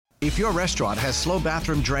If your restaurant has slow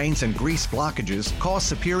bathroom drains and grease blockages, call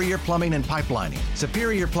Superior Plumbing and Pipelining.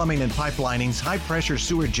 Superior Plumbing and Pipelining's high-pressure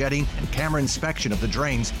sewer jetting and camera inspection of the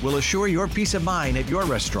drains will assure your peace of mind at your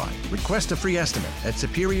restaurant. Request a free estimate at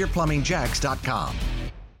SuperiorPlumbingJacks.com.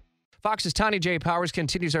 Fox's Tanya J. Powers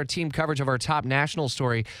continues our team coverage of our top national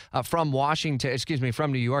story from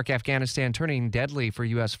New York. Afghanistan turning deadly for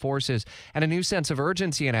U.S. forces, and a new sense of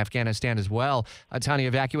urgency in Afghanistan as well. Tanya,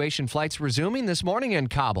 evacuation flights resuming this morning in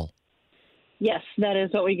Kabul. Yes, that is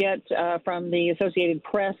what we get from the Associated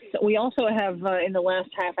Press. We also have, in the last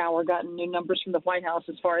half hour, gotten new numbers from the White House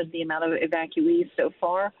as far as the amount of evacuees so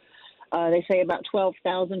far. They say about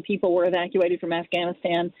 12,000 people were evacuated from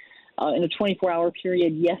Afghanistan in a 24-hour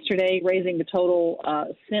period yesterday, raising the total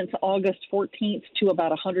since August 14th to about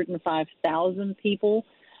 105,000 people.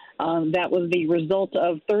 That was the result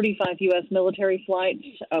of 35 U.S. military flights,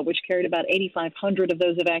 which carried about 8,500 of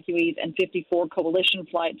those evacuees, and 54 coalition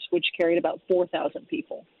flights, which carried about 4,000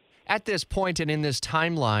 people. At this point and in this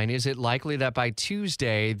timeline, is it likely that by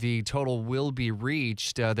Tuesday the total will be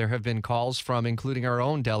reached? There have been calls from, including our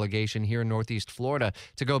own delegation here in Northeast Florida,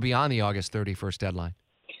 to go beyond the August 31st deadline.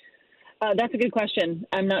 That's a good question.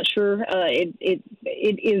 I'm not sure. It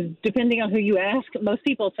is depending on who you ask. Most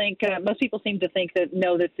people seem to think that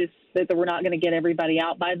that we're not going to get everybody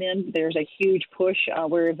out by then. There's a huge push.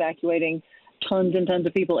 We're evacuating tons and tons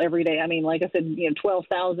of people every day. I mean, like I said,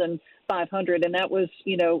 12,500, and that was,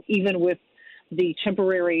 even with the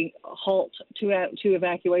temporary halt to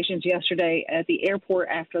evacuations yesterday at the airport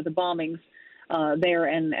after the bombings there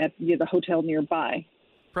and at the hotel nearby.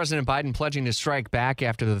 President Biden pledging to strike back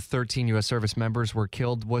after the 13 U.S. service members were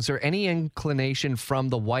killed. Was there any inclination from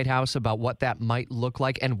the White House about what that might look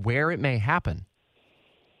like and where it may happen?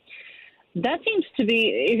 That seems to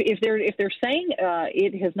be, if they're saying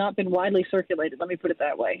it has not been widely circulated, let me put it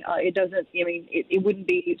that way. It doesn't, it wouldn't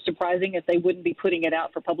be surprising if they wouldn't be putting it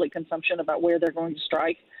out for public consumption about where they're going to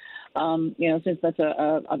strike. Since that's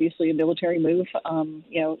obviously a military move,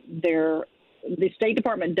 the State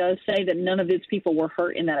Department does say that none of its people were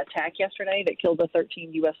hurt in that attack yesterday that killed the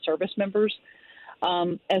 13 U.S. service members.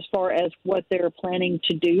 As far as what they're planning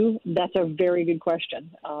to do, that's a very good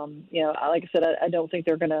question. Like I said, I don't think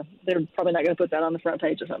they're probably not going to put that on the front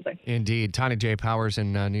page or something. Indeed. Tanya J. Powers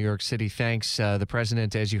in New York City. Thanks. The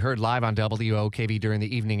president, as you heard live on WOKV during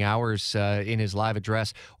the evening hours in his live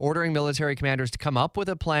address, ordering military commanders to come up with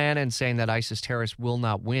a plan and saying that ISIS terrorists will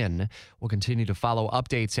not win. We'll continue to follow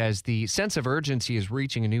updates as the sense of urgency is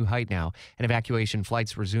reaching a new height now, and evacuation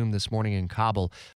flights resume this morning in Kabul.